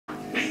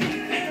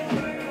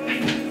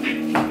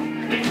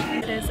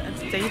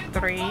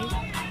3. So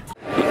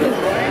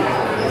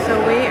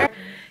we are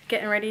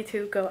getting ready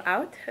to go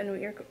out and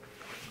we are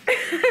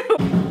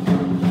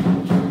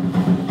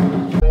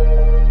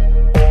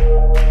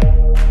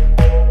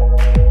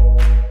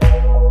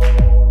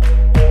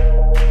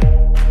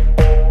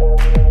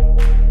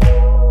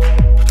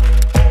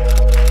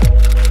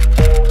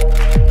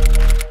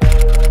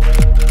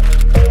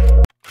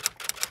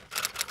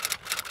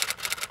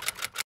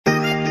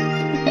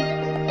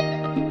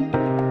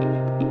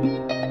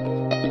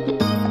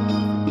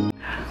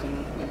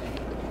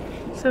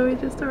So we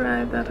just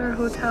arrived at our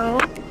hotel.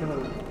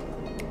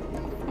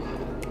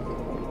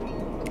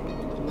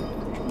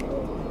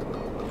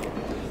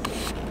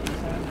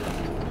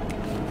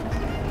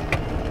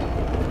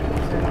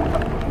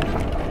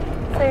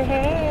 Say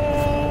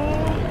hey!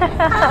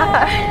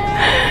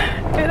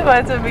 It's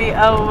about to be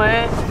a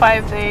lit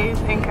 5 days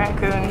in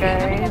Cancun,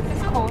 guys.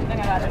 This cold thing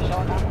I got to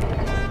show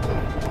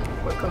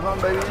them. Welcome home,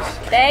 ladies.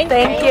 Thank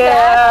you.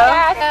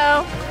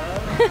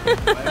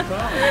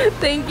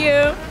 Thank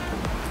you.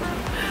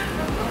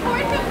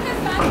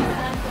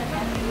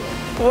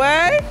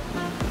 What?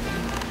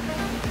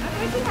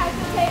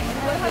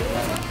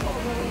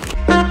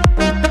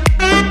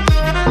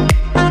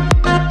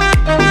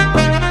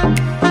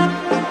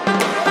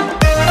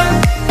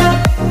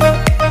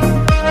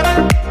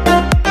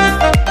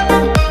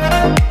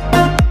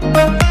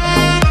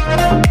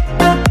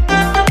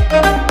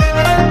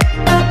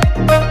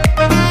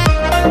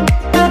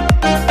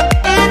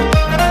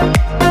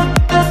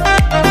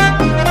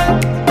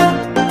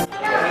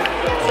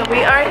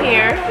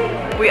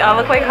 We all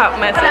look like hot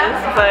messes,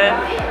 but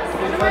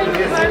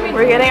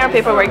we're getting our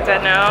paperwork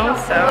done now,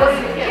 so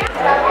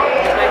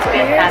It's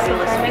been a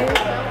fabulous week.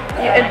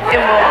 yeah, it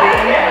will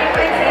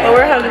be. But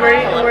we're hungry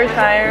and we're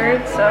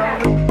tired, so.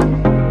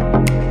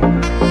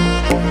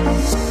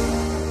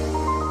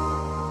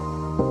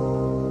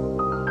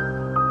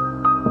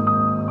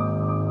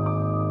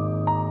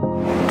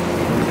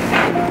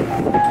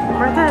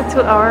 We're back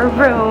to our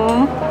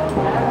room.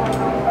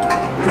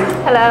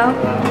 Hello.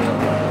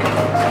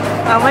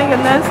 Oh my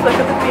goodness, look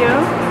at the view.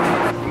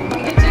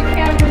 Get your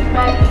cameras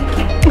ready.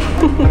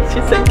 She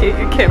said get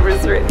your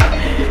cameras ready.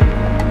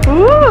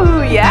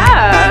 Ooh,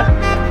 yeah.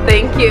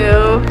 Thank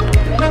you.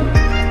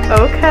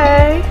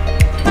 Okay.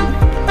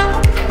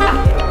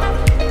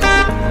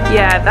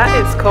 Yeah, that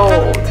is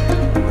cold.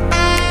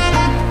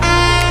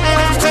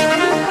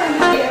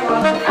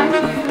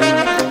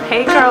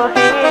 Hey girl,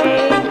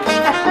 hey.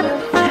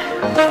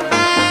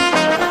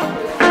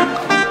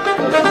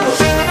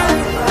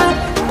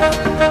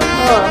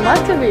 Oh, I'm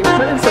about to be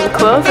putting some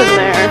clothes in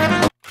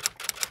there.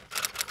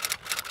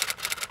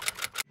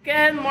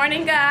 Good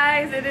morning,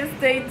 guys. It is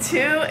day 2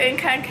 in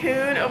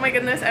Cancun. Oh my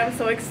goodness, I'm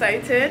so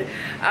excited.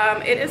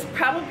 It is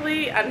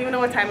probably, I don't even know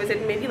what time is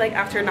it, maybe like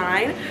after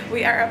 9.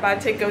 We are about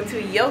to go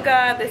to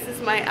yoga. This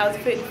is my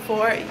outfit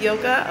for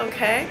yoga,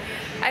 okay?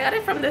 I got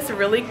it from this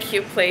really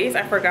cute place.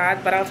 I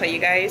forgot, but I'll tell you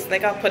guys.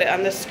 Like, I'll put it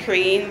on the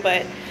screen,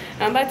 but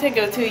I'm about to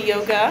go to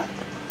yoga.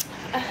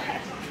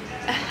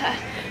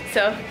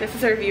 So this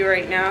is our view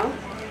right now.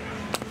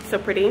 So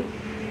pretty.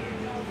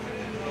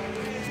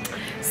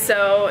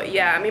 So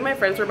yeah, me and my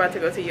friends were about to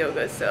go to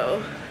yoga,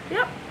 so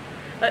yep.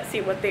 Let's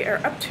see what they are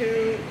up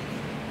to.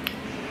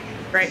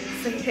 Right,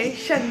 so hey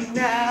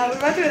Chanel, we're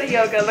about to go to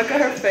yoga. Look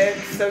at her fit,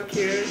 so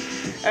cute.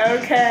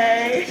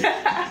 Okay.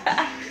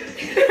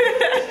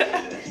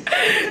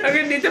 I'm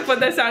gonna need to put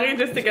the song in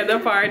just to get the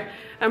part.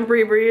 And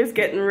Brie is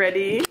getting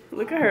ready.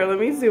 Look at her, let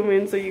me zoom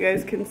in so you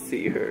guys can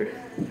see her.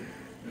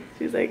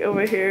 She's like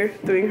over here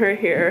doing her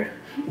hair.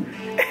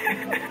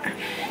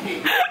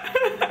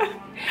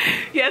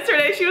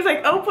 Yesterday she was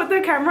like, oh, put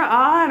the camera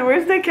on.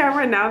 Where's the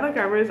camera? Now the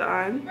camera's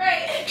on.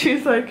 Right.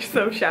 She's like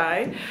so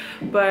shy.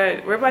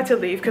 But we're about to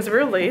leave because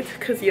we're late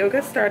because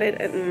yoga started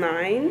at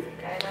 9.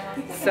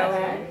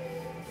 So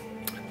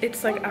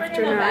it's like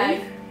after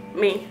 9.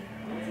 Me.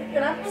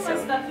 Can I put my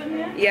stuff in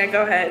here? Yeah,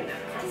 go ahead.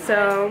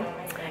 So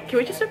can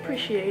we just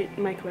appreciate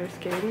my clear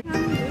skin?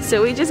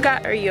 So we just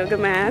got our yoga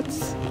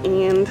mats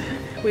and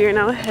we are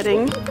now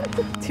heading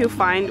to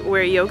find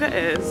where yoga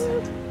is.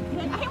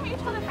 I hate when you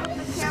try to fix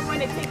the camera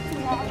and it takes too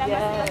long.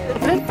 Yes.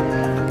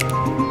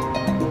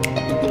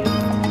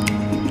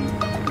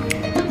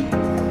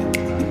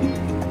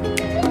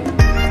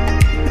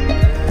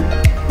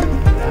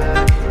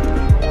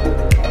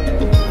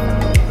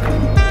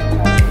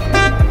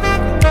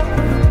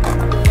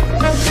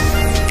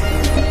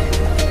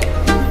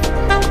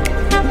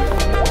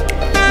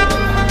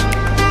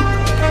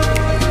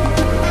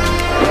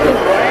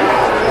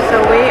 So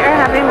we are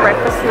having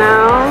breakfast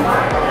now.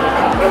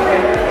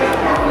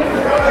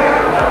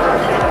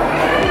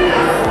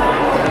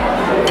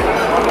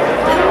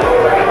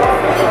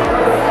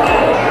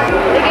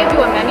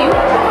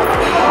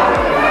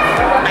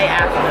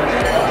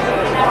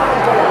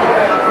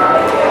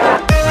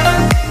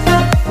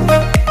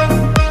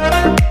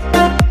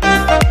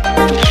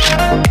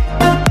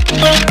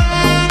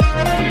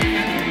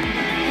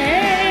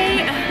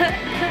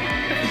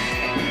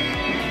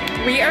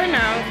 We are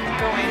now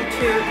going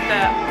to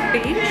the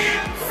beach,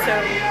 so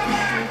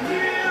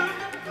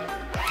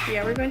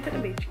Yeah, we're going to the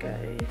beach,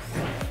 guys,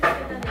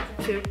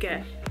 to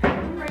get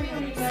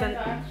some.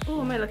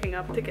 Oh, am I looking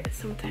up to get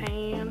some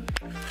tan?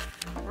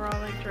 We're all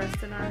like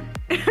dressed in our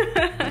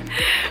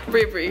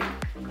Bree.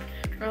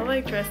 We're all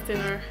like dressed in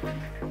our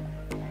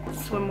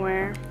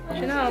swimwear.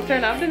 Chanel,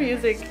 turn off the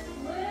music.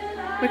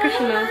 Look at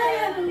Chanel.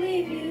 I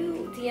believe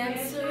you. The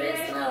answer is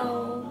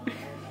no.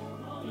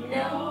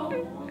 No.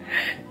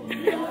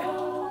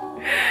 No.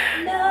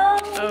 No.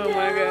 Oh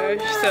my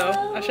gosh. So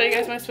I'll show you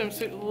guys my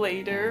swimsuit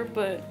later,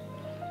 but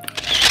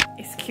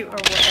it's cute or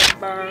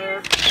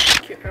whatever.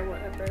 Cute or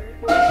whatever.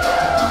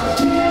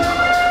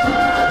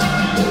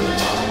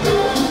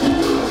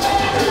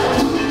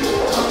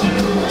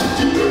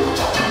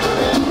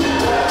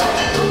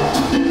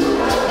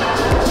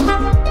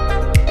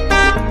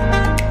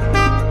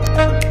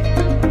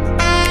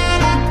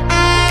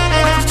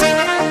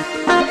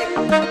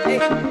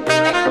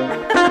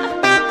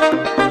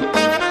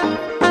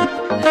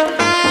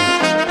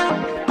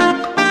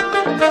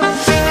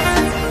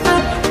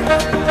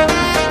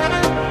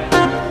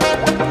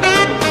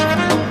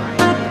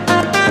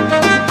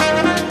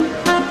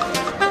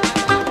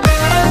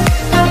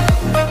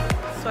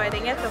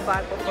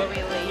 Before we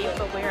leave,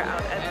 but we're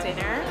out at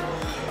dinner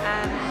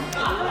and it's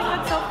really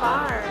good so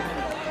far.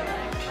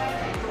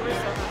 We were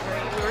so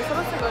hungry. We were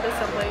supposed to go to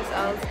someplace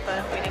else,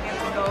 but we didn't get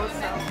to go,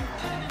 so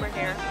we're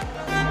here.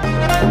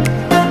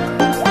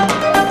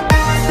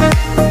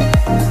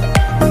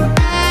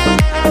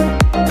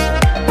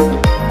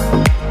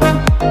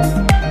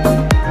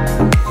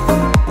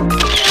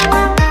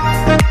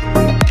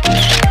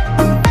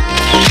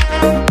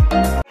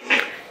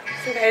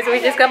 We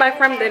just got back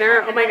from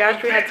dinner. Oh my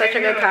gosh, we had such a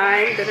good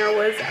time. Dinner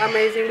was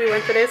amazing. We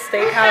went to this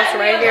steakhouse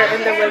right here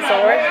in the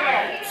resort.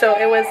 So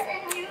it was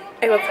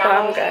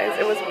bomb, guys.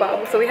 It was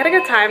bomb. So we had a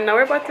good time. Now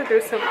we're about to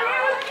do some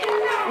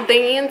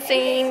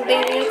dancing.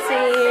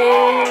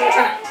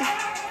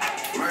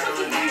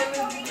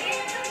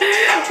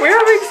 We're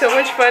having so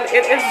much fun.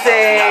 It is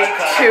day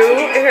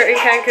 2 here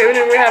in Cancun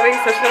and we're having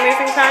such an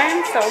amazing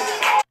time. So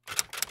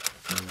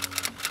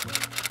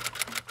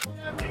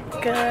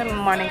good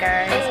morning,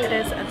 guys. It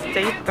is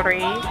day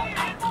 3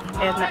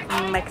 in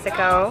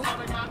Mexico.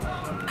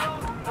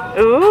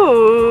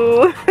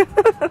 Ooh.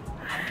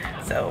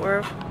 So we're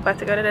about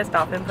to go to this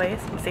dolphin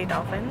place and see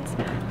dolphins.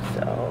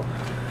 So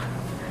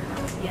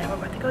yeah, we're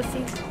about to go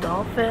see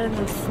dolphins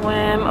and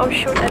swim. Oh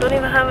shoot, I don't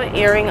even have an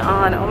earring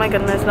on. Oh my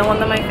goodness, no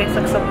wonder my face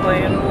looks so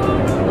plain.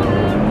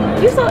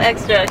 You're so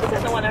extra. She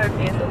said no wonder her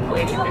face looks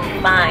plain. She looks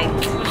fine.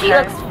 She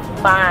looks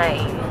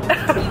fine.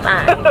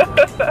 Fine.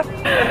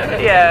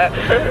 Yeah,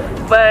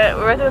 but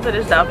we're about to go to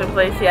this dolphin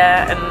place,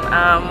 yeah, and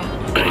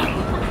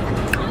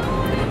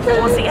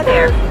we'll see you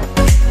there.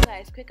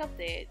 Guys, quick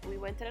update. We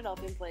went to the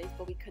dolphin place,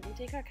 but we couldn't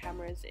take our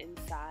cameras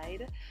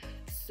inside,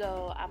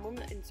 so I'm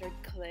gonna insert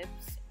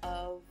clips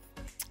of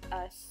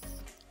us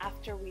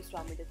after we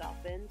swam with the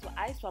dolphins. So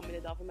I swam with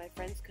the dolphin. My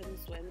friends couldn't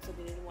swim, so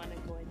they didn't want to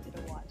go into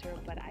the water,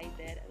 but I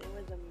did, and it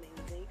was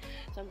amazing.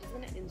 So I'm just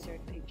gonna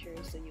insert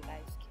pictures so you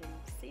guys can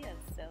see us.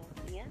 So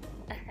yeah.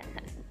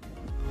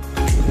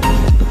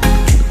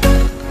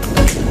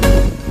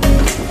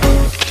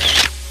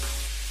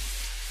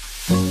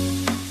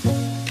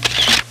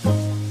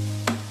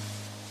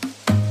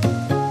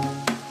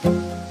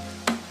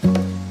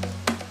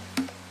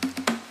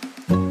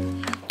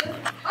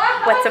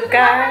 What's up,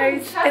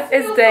 guys? It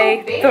is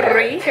day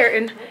 3 here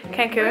in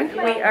Cancun.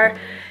 We are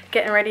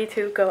getting ready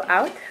to go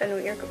out and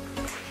we are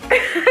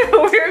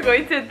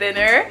going to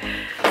dinner.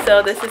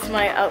 So this is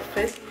my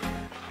outfit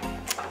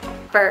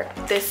for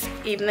this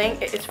evening.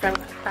 It is from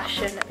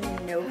Fashion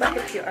Nova,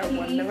 if you are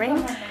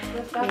wondering.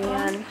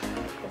 And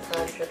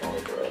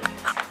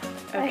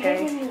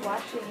okay,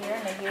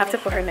 have to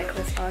put her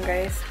necklace on,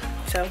 guys.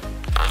 So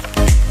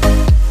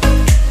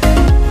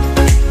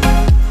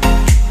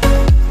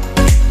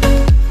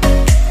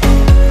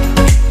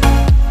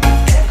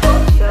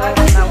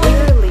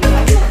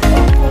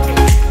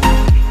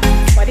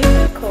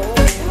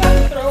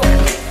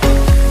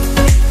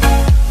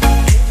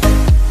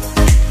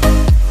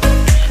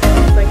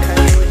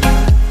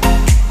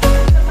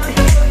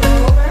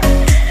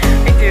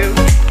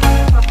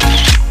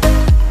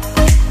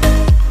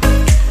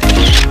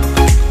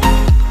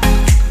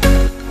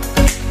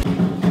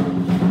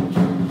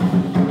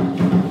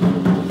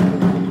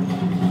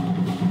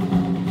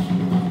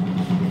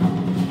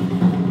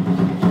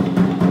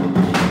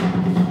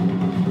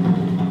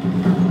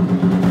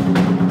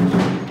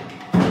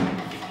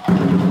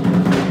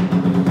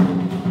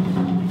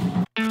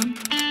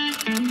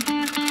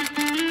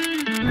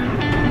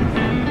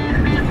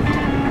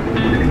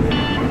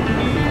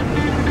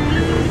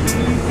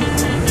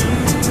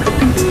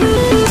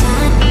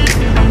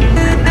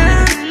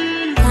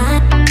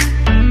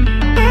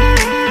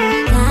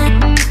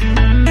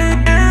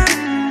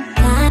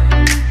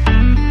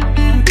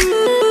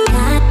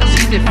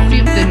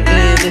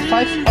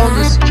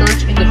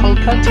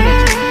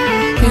continent.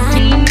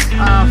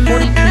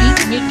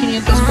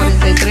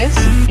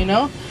 1543, you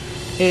know,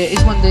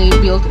 is when they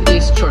built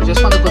this church. Es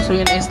cuando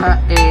construyen esta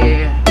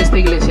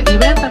iglesia. Y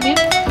vean también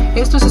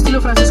Esto es estilo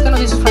franciscano,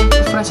 this is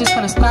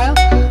Franciscan style.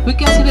 We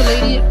can see the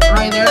lady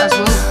right there as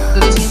well,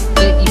 dressing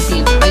the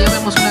ipil. Allá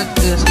vemos una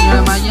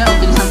señora maya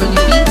utilizando el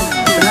ipil,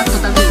 ¿verdad?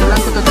 Totalmente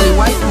blanco, totally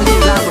white, with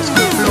flowers,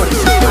 con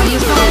flores. Ahí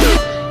está.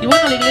 Y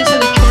bueno, la iglesia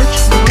de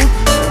church, ¿no?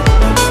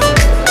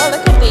 Oh,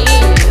 look at these.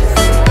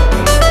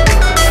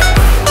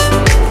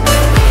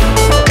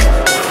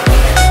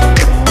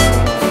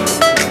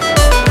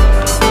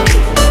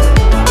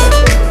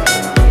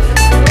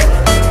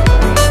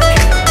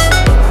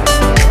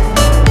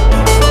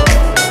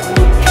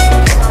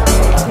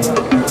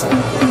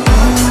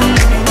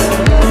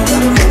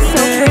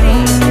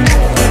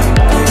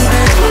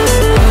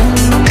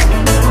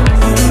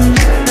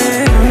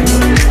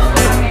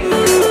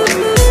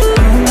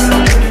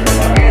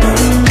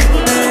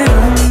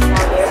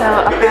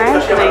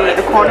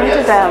 According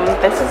to them,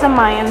 this is a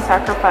Mayan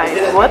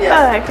sacrifice. What the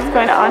heck is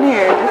going on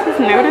here? This is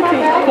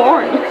nudity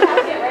porn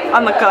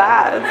on the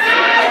glass.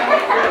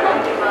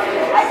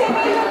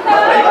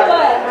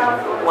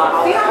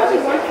 Wow.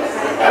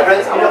 My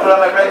friends, I'm gonna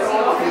my friends.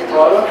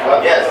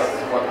 Yes.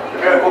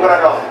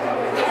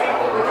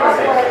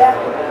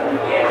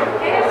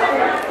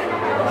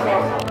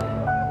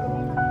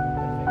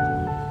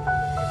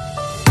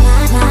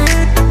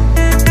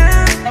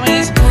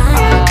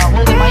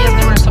 Well, the Mayas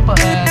never stop to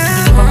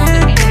believe about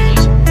the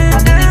energies,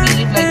 and then they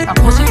believe like a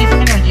positive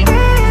energy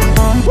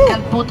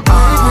can put an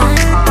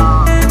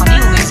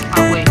illness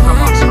away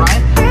from us,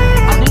 right? A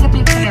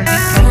negative energy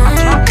can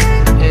attract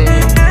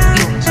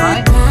illness,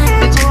 right?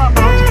 It's all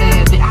about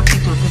the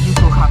attitude that you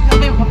will have.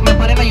 ¿Me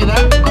pueden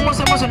ayudar? ¿Cómo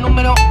hacemos el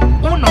número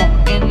 1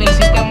 en el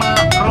sistema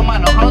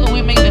romano? How do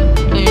we make the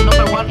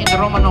number 1 in the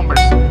Roman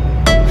numbers?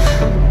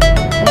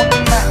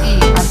 Una I.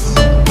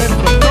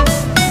 Perfecto.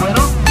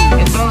 Bueno,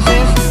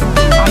 entonces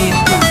ahí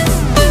está.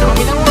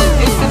 Combinamos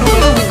este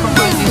número, we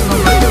combine this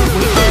number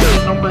with the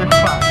number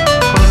 5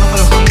 con el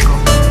número 5.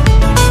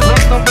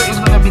 What number is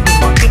going to be this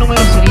one? ¿Qué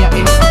número sería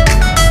este?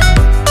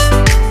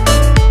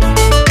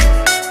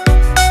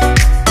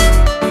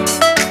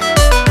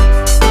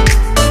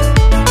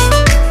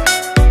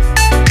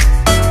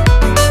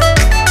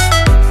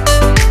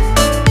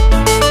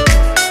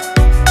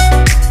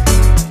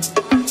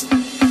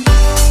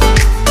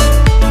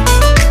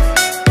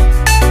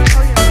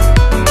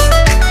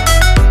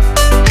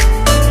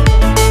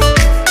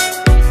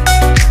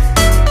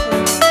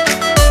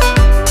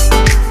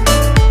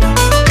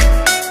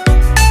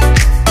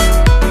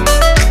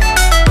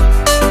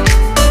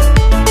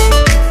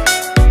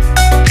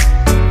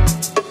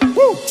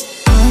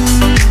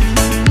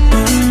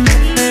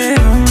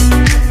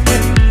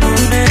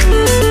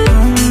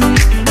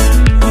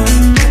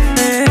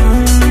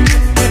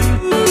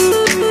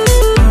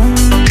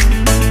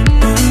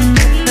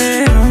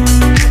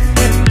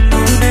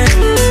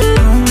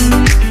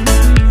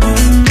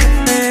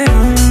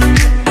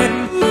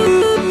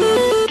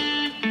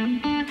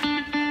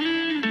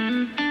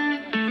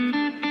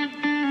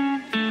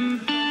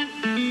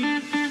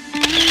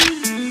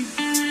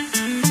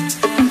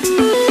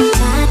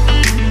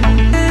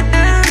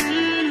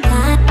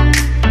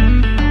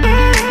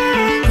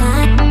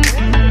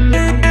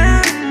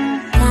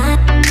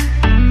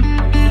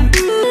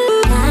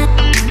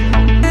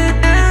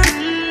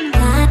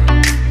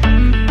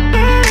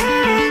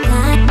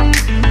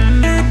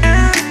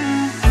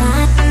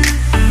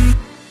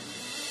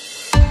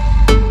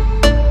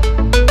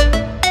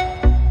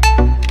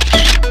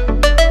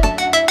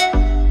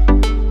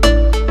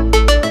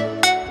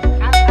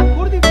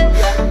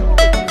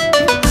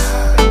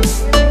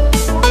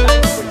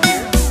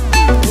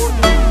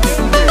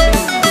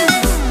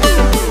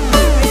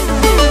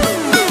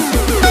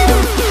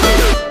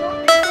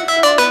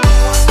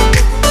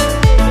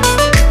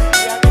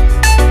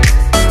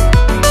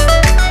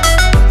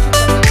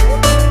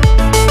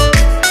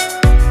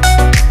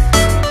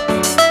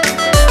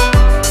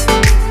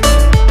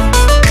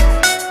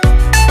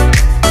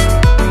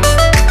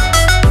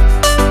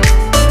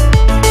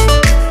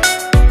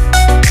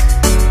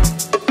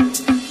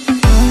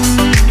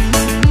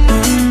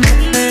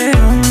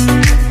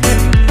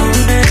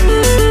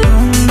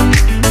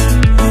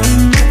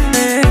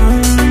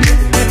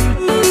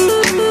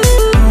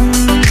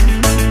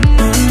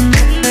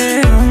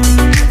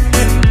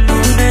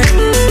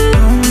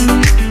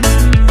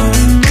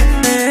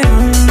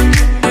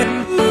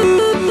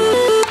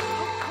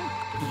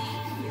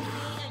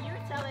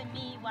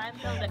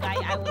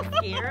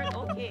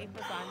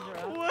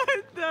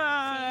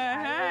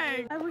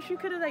 You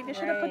could have, like, they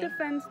should have put the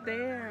fence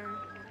there.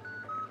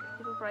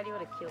 People probably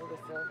would have killed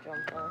themselves,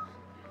 jumped off.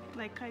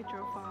 Like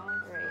Hydro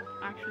Falls. Right.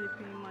 Actually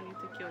paying money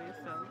to kill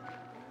yourself.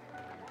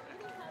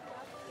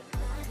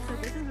 So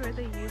this is where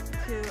they used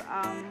to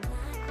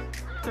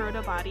throw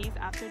the bodies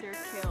after they're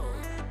killed.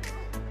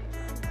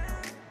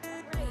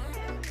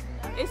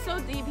 It's so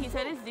deep. He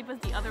said it's deep as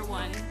the other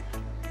one.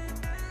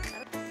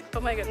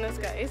 Oh my goodness,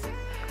 guys.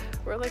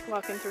 We're like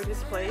walking through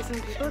this place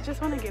and people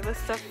just want to give us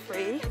stuff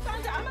free.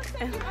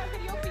 And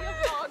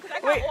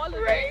wait,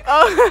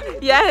 oh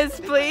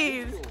yes,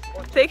 please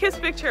take his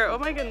picture. Oh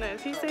my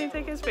goodness, he's saying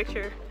take his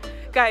picture.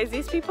 Guys,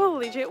 these people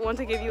legit want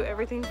to give you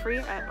everything free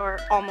or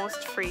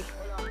almost free.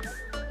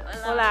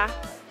 Hola.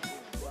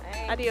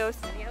 Adios.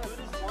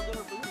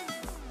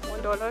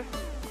 $1.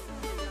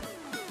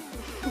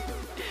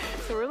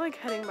 So we're like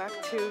heading back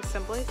to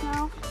someplace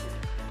now.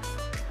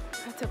 I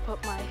have to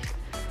put my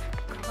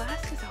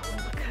glasses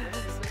on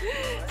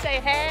because say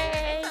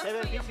hey.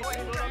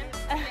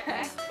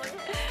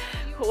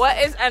 What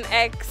is an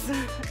X?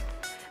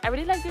 I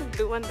really like this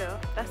blue one though.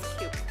 That's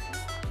cute.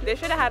 They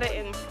should have had it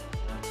in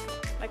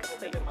like a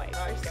plain white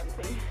or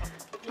something.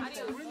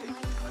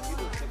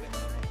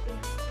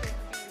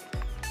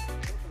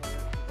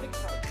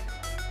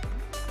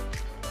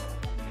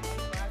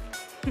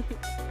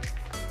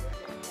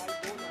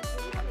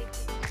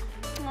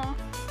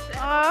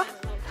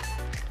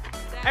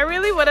 I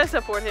really would have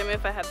supported him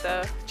if I had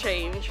the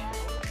change.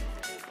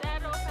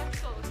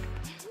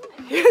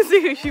 You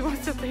see, she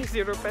wants to pay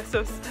 0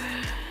 pesos.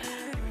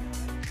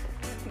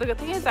 The good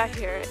thing is that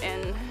here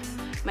in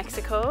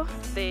Mexico,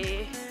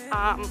 they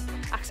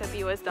accept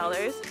US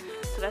dollars,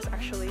 so that's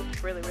actually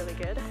really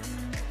good.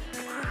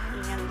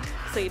 And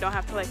so you don't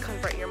have to like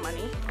convert your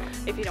money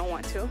if you don't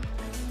want to.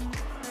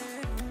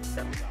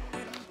 So.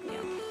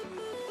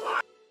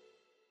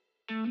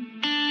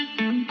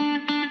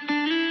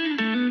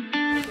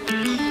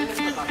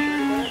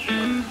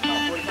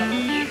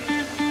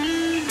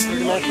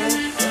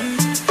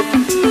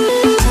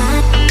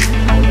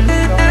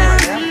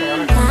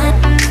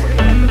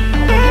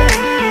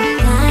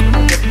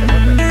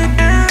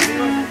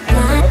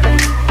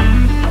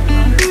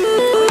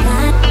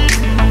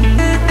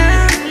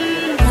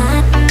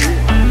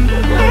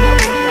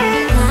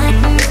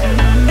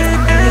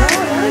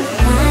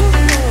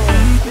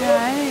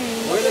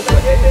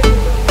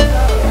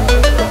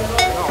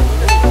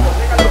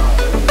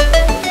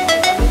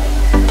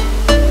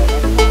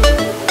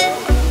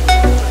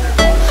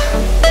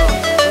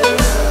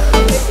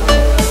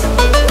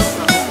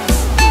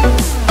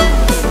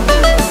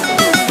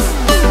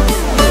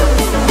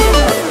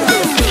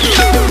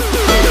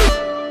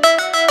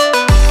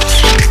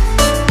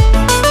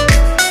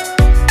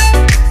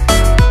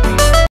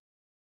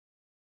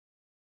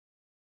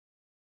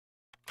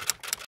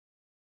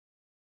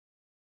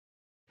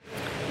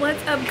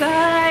 What's up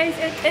guys,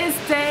 it is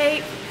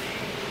day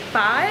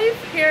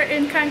 5 here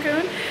in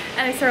Cancun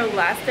and it's our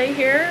last day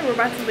here. We're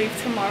about to leave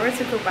tomorrow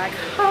to go back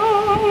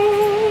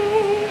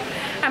home.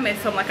 I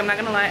miss home, like I'm not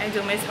gonna lie, I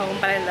do miss home,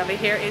 but I love it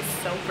here. It's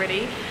so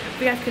pretty.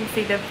 You guys can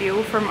see the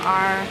view from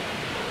our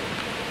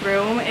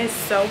room. It's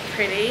so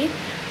pretty.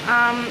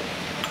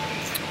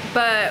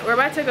 But we're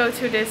about to go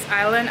to this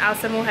island,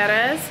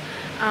 Mujeres.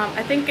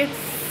 I think it's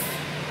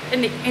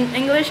in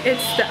English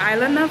it's the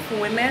island of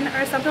women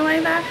or something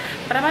like that,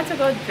 but I'm about to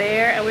go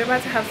there and we're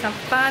about to have some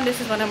fun. This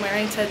is what I'm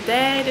wearing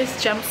today,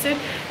 this jumpsuit.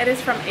 It is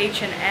from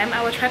H&M.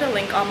 I will try to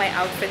link all my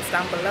outfits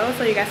down below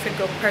so you guys can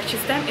go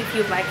purchase them if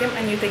you like them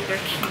and you think they're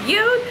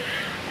cute.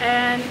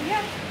 And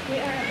yeah, we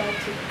are about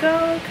to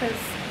go because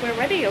we're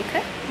ready.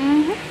 Okay.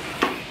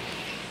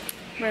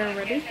 We're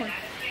ready.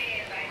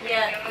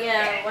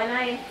 Yeah, when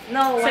I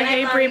say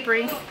hey,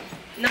 Bree.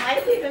 No, I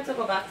didn't even to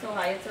go back to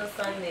Ohio till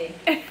Sunday.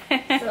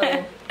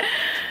 So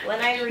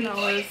when I reached, I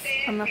was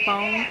on the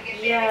phone.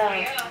 Yeah,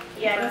 I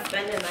can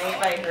spend the night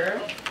by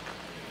her,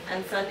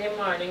 and Sunday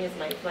morning is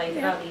my flight.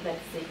 Yeah. I'll leave at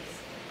 6.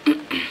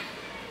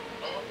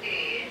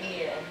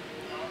 Yeah,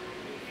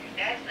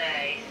 that's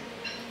nice.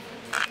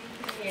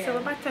 Yeah. So we're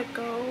about to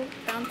go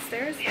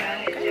downstairs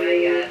now.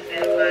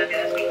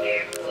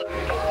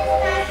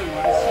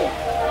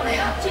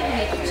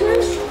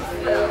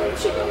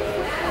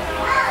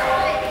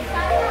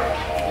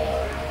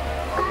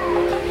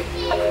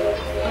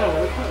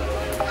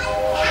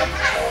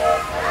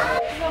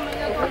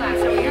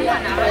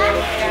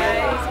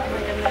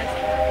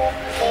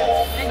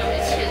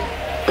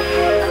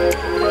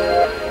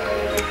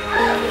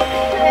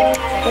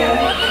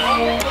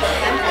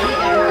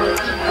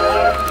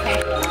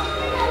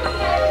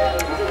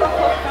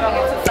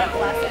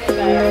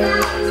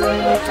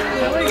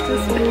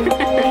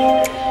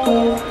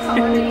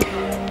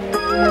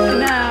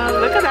 Now,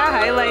 look at that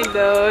highlight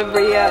though,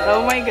 Bria.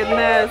 Oh my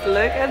goodness,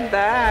 look at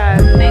that.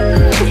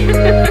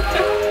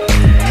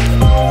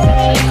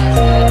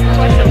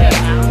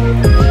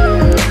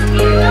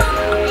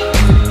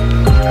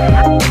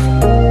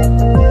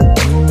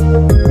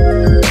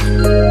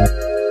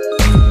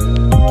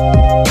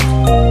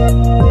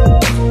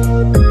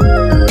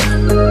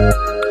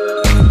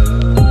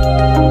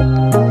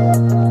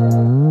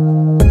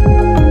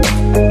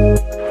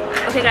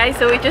 Okay guys,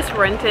 so we just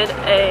rented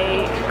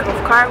a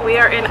golf cart. We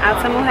are in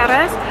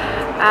Mujeres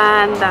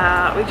and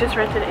we just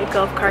rented a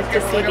golf cart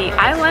to see the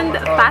island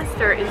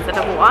faster instead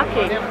of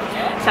walking.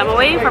 So I'm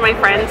waiting for my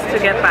friends to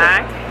get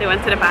back. They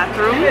went to the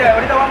bathroom.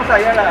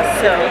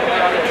 So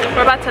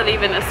we're about to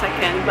leave in a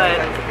second, but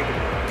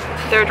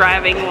they're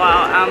driving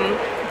while I'm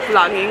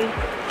vlogging.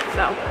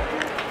 So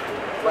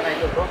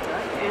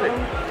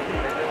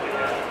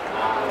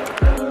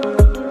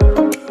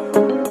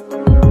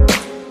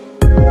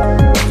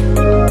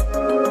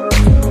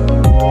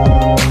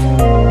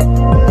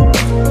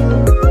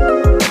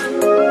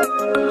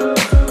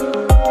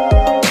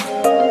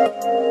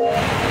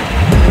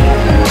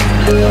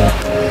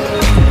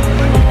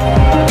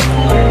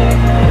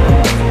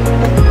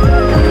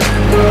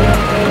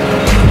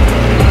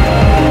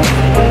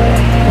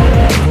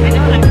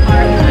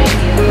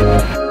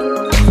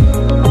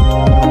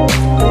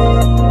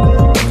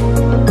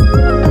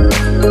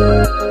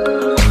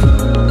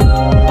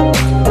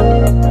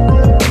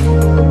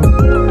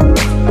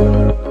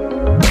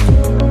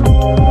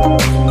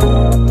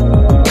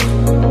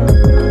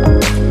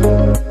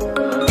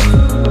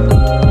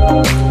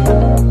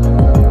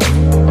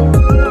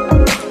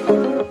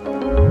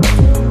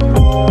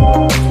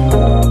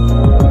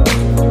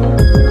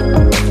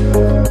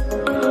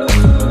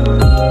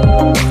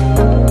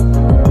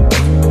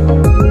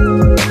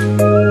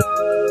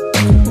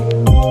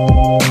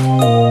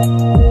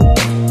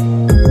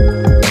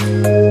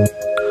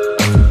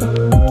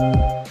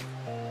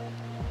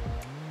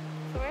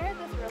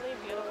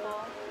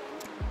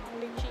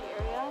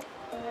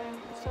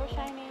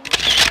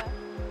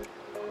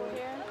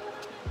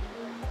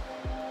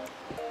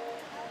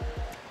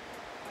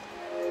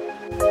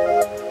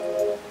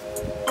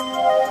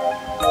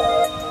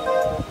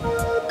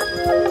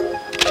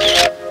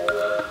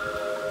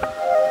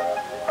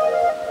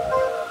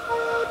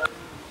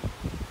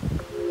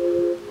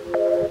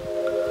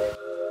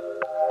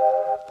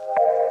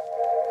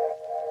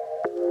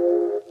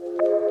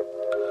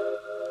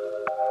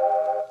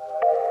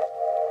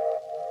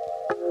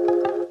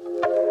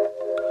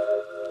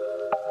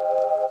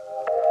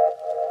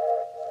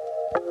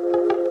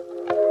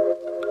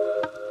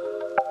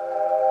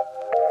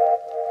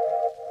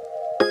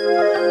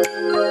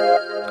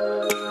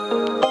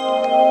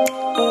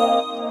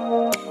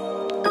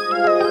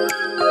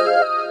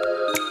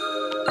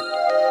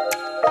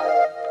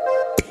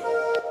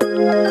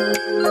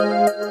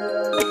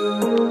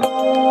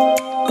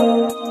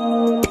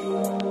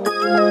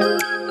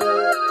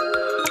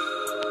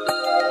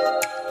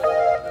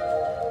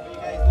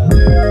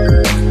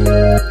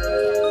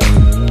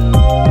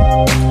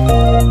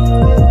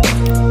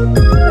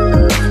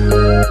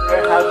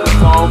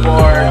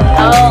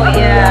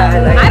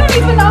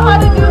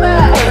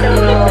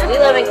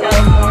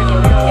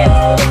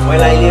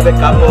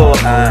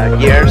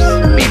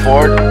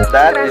for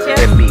that, this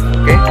is the beef,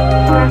 okay?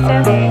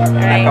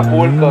 Right.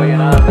 Acapulco, you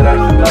know, there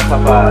are lots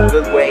of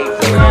good waves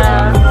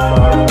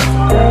over here.